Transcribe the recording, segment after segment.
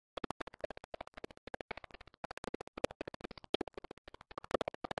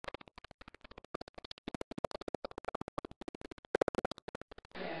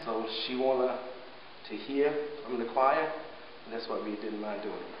so she wanted to hear from the choir, and that's why we didn't mind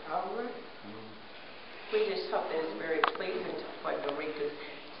doing it. All right. We just hope that it's very pleasing for Norika's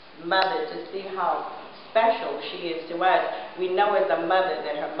mother to see how special she is to us. We know as a mother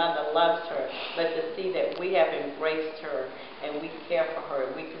that her mother loves her, but to see that we have embraced her and we care for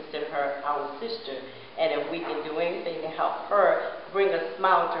her and we consider her our sister, and if we can do anything to help her bring a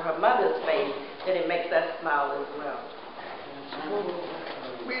smile to her mother's face, then it makes us smile as well.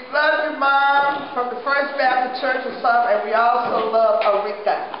 We love you, Mom, from the First Baptist Church of South, and we also love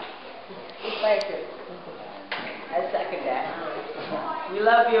Arika. Thank you. I second that. We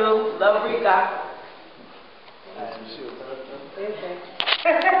love you. Love Rika.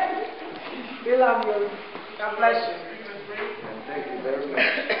 We love you. God bless you. And thank you very much.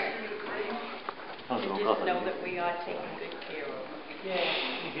 And just know that we are taking good care of her.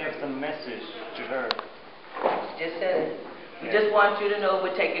 Yeah. You have some message to her. She just said it. We just want you to know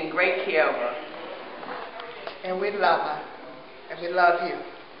we're taking great care of her. And we love her. And we love you.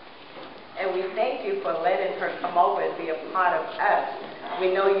 And we thank you for letting her come over and be a part of us.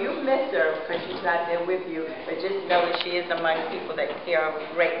 We know you miss her because she's not there with you, but just know that she is among people that care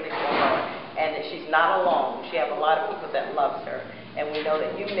greatly for her and that she's not alone. She has a lot of people that loves her. And we know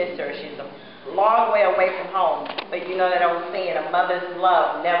that you miss her. She's a long way away from home, but you know that old saying, a mother's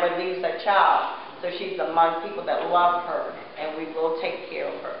love never leaves her child. So she's among people that love her, and we will take care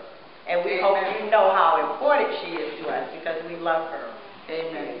of her. And we hope you know how important she is to us because we love her.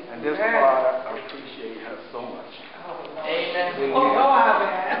 Amen. And this choir, I appreciate her so much. Amen.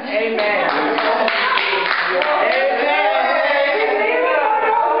 Amen.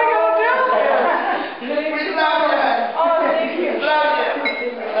 We love you. Oh, thank you. Love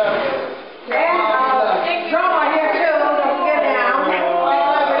you. Drama here too. Don't forget now.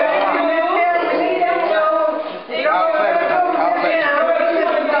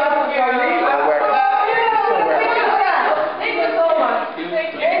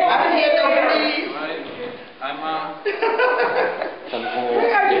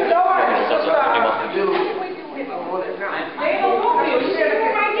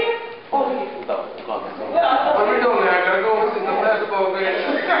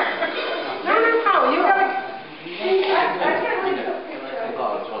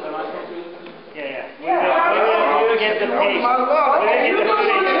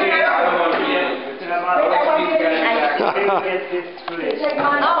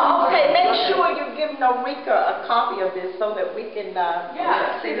 Oh, okay. Make sure you give Norika a copy of this so that we can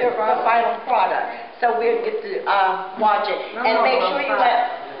see the final product. So we'll get to watch it. And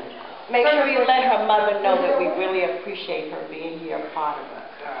make sure you let her mother know that we really appreciate her being here, a part of us.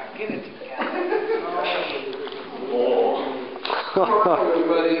 Get it together.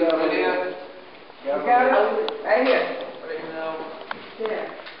 Everybody over here. You got it? Right here. Yeah.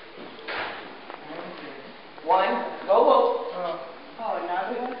 1,